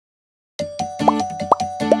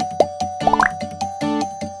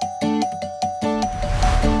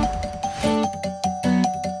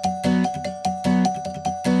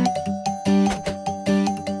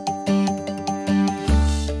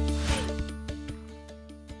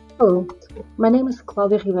Hello, my name is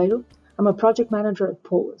Claudia Ribeiro. I'm a project manager at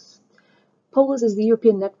POLIS. POLIS is the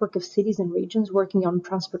European network of cities and regions working on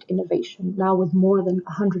transport innovation, now with more than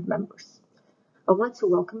 100 members. I would like to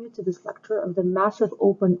welcome you to this lecture of the massive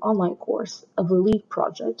open online course of the LEAD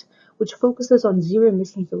project, which focuses on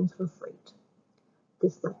zero-emission zones for freight.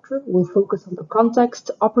 This lecture will focus on the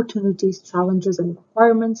context, opportunities, challenges, and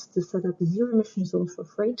requirements to set up zero-emission zones for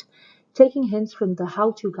freight, taking hints from the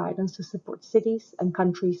how-to guidance to support cities and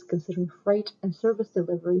countries considering freight and service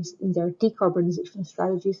deliveries in their decarbonization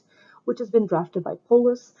strategies, which has been drafted by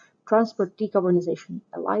POLIS, Transport Decarbonization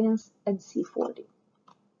Alliance, and C40.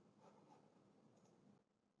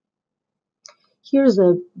 Here's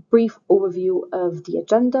a brief overview of the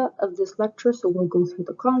agenda of this lecture. So we'll go through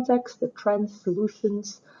the context, the trends,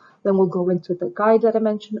 solutions, then we'll go into the guide that I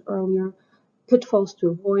mentioned earlier, pitfalls to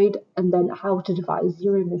avoid, and then how to devise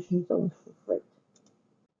zero-emission zones for freight.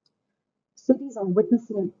 Cities are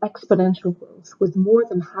witnessing an exponential growth, with more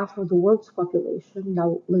than half of the world's population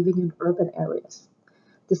now living in urban areas.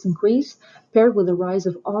 This increase, paired with the rise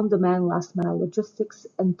of on-demand last-mile logistics,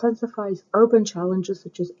 intensifies urban challenges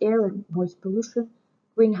such as air and noise pollution,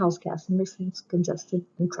 greenhouse gas emissions, congestion,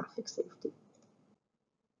 and traffic safety.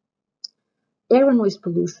 Air and noise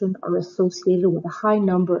pollution are associated with a high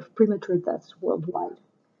number of premature deaths worldwide.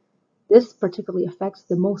 This particularly affects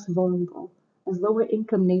the most vulnerable, as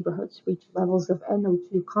lower-income neighborhoods reach levels of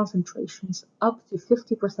NO2 concentrations up to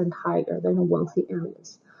 50% higher than in wealthy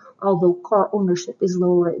areas, although car ownership is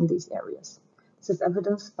lower in these areas. This is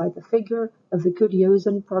evidenced by the figure of the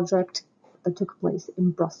Zero-Emission project that took place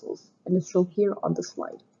in Brussels, and is shown here on the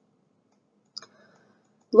slide.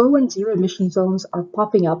 Low and zero-emission zones are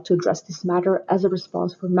popping up to address this matter as a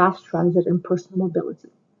response for mass transit and personal mobility.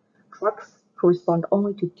 Trucks correspond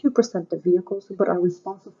only to 2% of vehicles, but are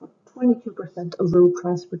responsible for 22% of road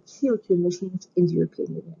transport CO2 emissions in the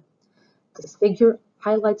European Union. This figure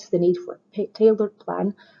highlights the need for a tailored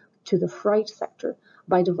plan to the freight sector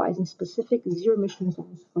by devising specific zero-emission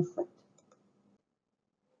zones for freight.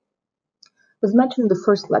 As mentioned in the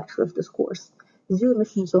first lecture of this course,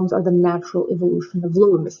 zero-emission zones are the natural evolution of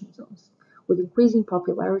low-emission zones, with increasing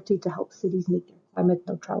popularity to help cities meet their climate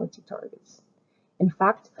neutrality targets. In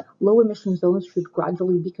fact, low-emission zones should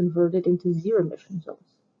gradually be converted into zero-emission zones.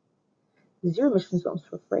 Zero-emission zones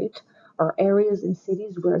for freight are areas in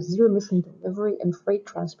cities where zero-emission delivery and freight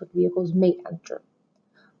transport vehicles may enter.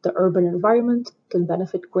 The urban environment can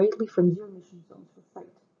benefit greatly from zero-emission zones for freight.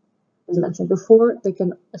 As mentioned before, they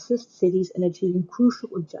can assist cities in achieving crucial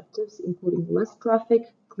objectives, including less traffic,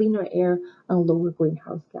 cleaner air, and lower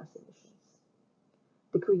greenhouse gas emissions.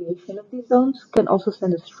 The creation of these zones can also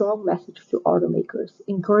send a strong message to automakers,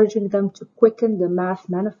 encouraging them to quicken the mass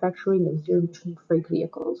manufacturing of zero-emission freight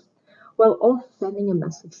vehicles, while also sending a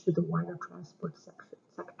message to the wider transport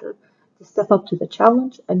sector to step up to the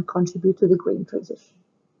challenge and contribute to the green transition.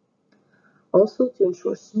 Also, to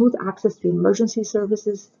ensure smooth access to emergency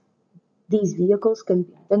services, these vehicles can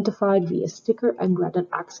be identified via sticker and granted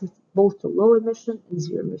access both to low-emission and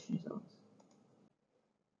zero-emission zones.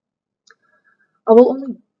 I will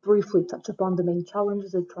only briefly touch upon the main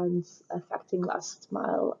challenges and trends affecting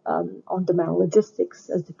last-mile on-demand logistics,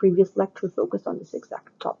 as the previous lecture focused on this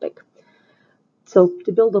exact topic. So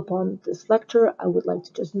to build upon this lecture, I would like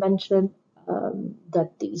to just mention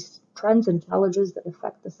that these trends and challenges that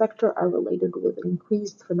affect the sector are related with an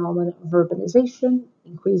increased phenomenon of urbanization,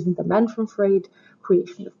 increasing demand from freight,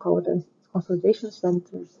 creation of consolidation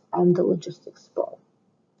centers, and the logistics sprawl.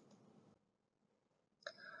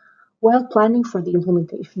 While planning for the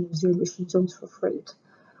implementation of zero-emission zones for freight,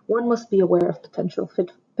 one must be aware of potential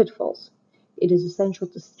pitfalls. It is essential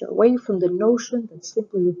to steer away from the notion that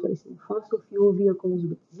simply replacing fossil fuel vehicles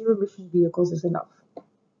with zero-emission vehicles is enough.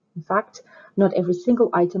 In fact, not every single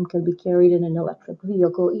item can be carried in an electric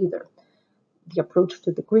vehicle either. The approach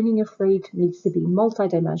to the greening of freight needs to be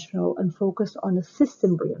multidimensional and focus on a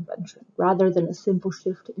system reinvention rather than a simple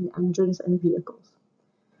shift in engines and vehicles.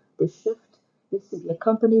 This shift needs to be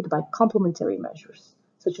accompanied by complementary measures,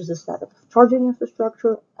 such as a set of charging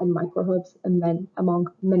infrastructure and microhubs, and among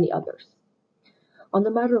many others. On the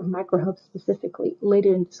matter of microhubs specifically,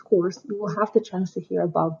 later in this course, you will have the chance to hear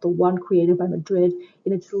about the one created by Madrid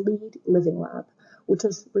in its LEAD Living Lab, which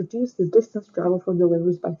has reduced the distance travel for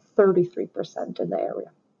deliveries by 33% in the area.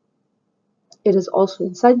 It is also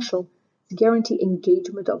essential to guarantee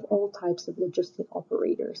engagement of all types of logistic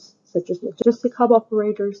operators, such as logistic hub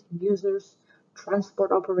operators, users,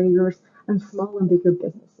 transport operators, and small and bigger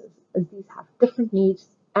businesses, as these have different needs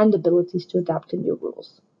and abilities to adapt to new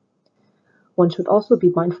rules. One should also be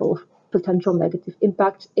mindful of potential negative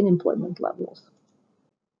impacts in employment levels.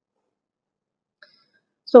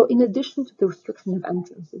 So in addition to the restriction of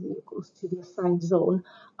entrance of vehicles to the assigned zone,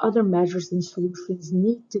 other measures and solutions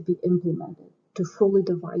need to be implemented to fully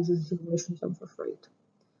devise a zero-emission zone for freight.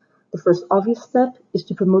 The first obvious step is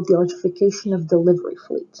to promote the electrification of delivery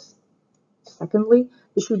fleets. Secondly,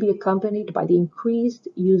 this should be accompanied by the increased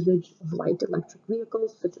usage of light electric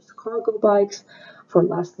vehicles, such as cargo bikes, for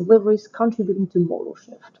last deliveries, contributing to modal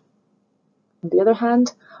shift. On the other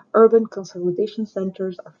hand, urban consolidation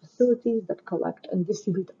centers are facilities that collect and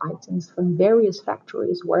distribute items from various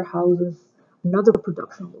factories, warehouses, and other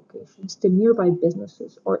production locations to nearby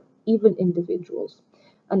businesses or even individuals,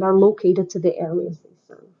 and are located to the areas they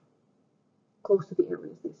serve, close to the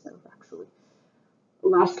areas they serve, actually.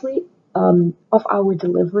 Lastly, off-hour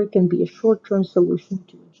delivery can be a short-term solution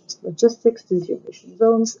to adjust logistics to zero-emission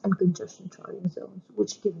zones and congestion charging zones,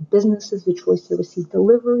 which give businesses the choice to receive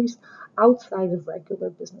deliveries outside of regular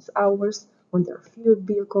business hours when there are fewer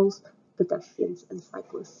vehicles, pedestrians, and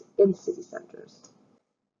cyclists in city centers.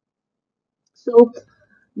 So,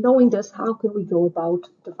 knowing this, how can we go about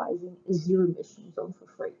devising a zero-emission zone for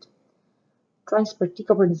freight? Transport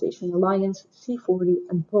Decarbonization Alliance, C40,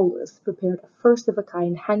 and POLIS prepared a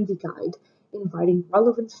first-of-a-kind handy guide inviting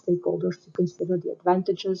relevant stakeholders to consider the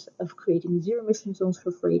advantages of creating zero-emission zones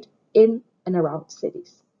for freight in and around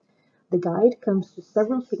cities. The guide comes to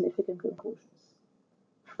several significant conclusions.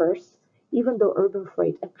 First, even though urban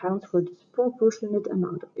freight accounts for a disproportionate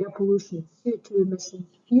amount of air pollution and CO2 emissions,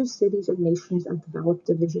 few cities or nations have developed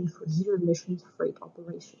a vision for zero-emissions freight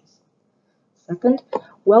operations. Second,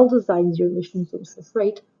 well-designed zero-emission zones for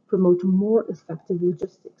freight promote more effective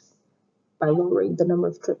logistics by lowering the number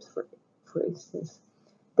of trips, for instance.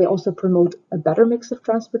 They also promote a better mix of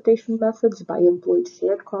transportation methods by employing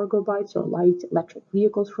shared cargo bikes or light electric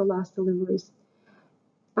vehicles for last deliveries,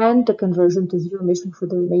 and the conversion to zero-emission for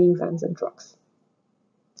the remaining vans and trucks.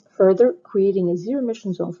 Further, creating a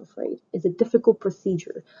zero-emission zone for freight is a difficult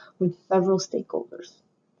procedure with several stakeholders.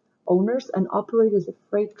 Owners and operators of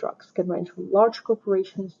freight trucks can range from large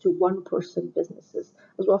corporations to one-person businesses,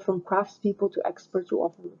 as well from craftspeople to experts who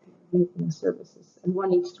offer repair and maintenance services, and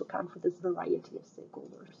one needs to account for this variety of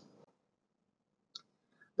stakeholders.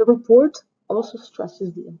 The report also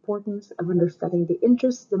stresses the importance of understanding the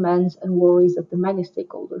interests, demands, and worries of the many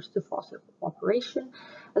stakeholders to foster cooperation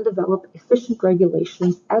and develop efficient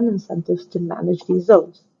regulations and incentives to manage these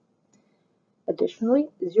zones. Additionally,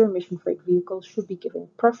 zero-emission freight vehicles should be given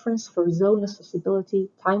preference for zone accessibility,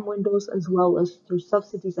 time windows, as well as through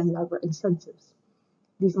subsidies and other incentives.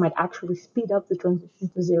 These might actually speed up the transition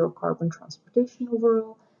to zero-carbon transportation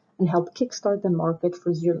overall and help kickstart the market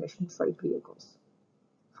for zero-emission freight vehicles.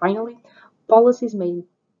 Finally, policies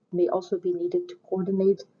may also be needed to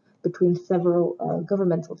coordinate between several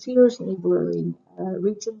governmental tiers, neighboring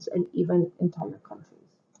regions, and even entire countries.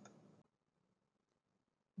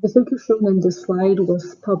 The figure shown in this slide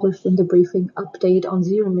was published in the briefing Update on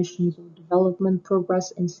Zero-Emission Zone Development Progress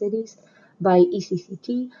in Cities by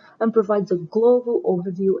ECCT and provides a global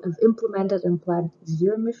overview of implemented and planned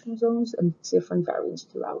zero-emission zones and different variants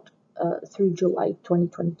through July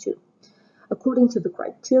 2022. According to the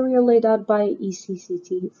criteria laid out by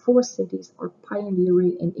ECCT, 4 cities are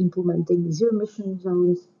pioneering in implementing zero-emission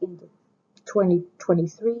zones in the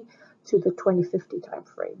 2023 to the 2050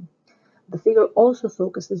 timeframe. The figure also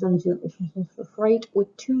focuses on zero-emission zones for freight,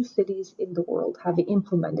 with 2 cities in the world having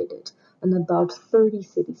implemented it, and about 30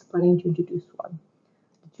 cities planning to introduce one.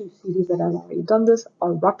 The 2 cities that have already done this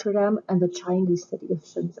are Rotterdam and the Chinese city of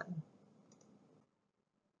Shenzhen.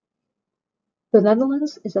 The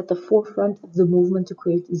Netherlands is at the forefront of the movement to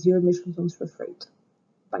create zero-emission zones for freight.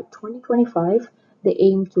 By 2025, they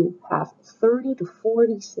aim to have 30 to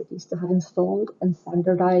 40 cities to have installed and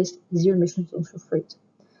standardized zero-emission zones for freight.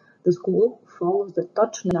 This goal follows the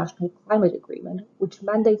Dutch National Climate Agreement, which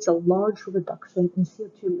mandates a large reduction in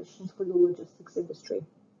CO2 emissions for the logistics industry.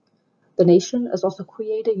 The nation has also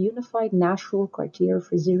created unified national criteria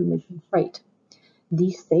for zero-emission freight.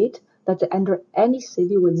 These state that to enter any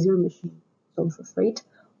city with zero-emission zone for freight,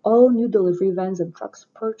 all new delivery vans and trucks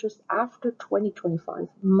purchased after 2025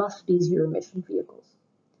 must be zero-emission vehicles.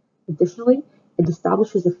 Additionally, it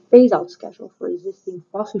establishes a phase-out schedule for existing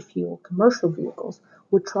fossil fuel commercial vehicles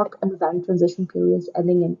with truck and van transition periods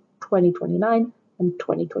ending in 2029 and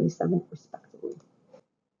 2027, respectively.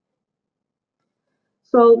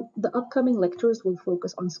 So, the upcoming lectures will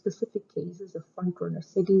focus on specific cases of front-runner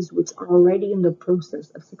cities which are already in the process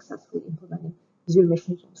of successfully implementing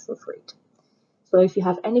zero-emission zones for freight. So if you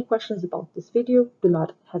have any questions about this video, do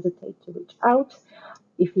not hesitate to reach out.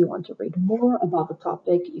 If you want to read more about the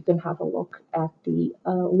topic, you can have a look at the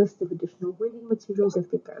list of additional reading materials I've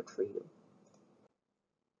prepared for you.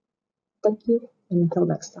 Thank you, and until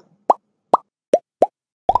next time.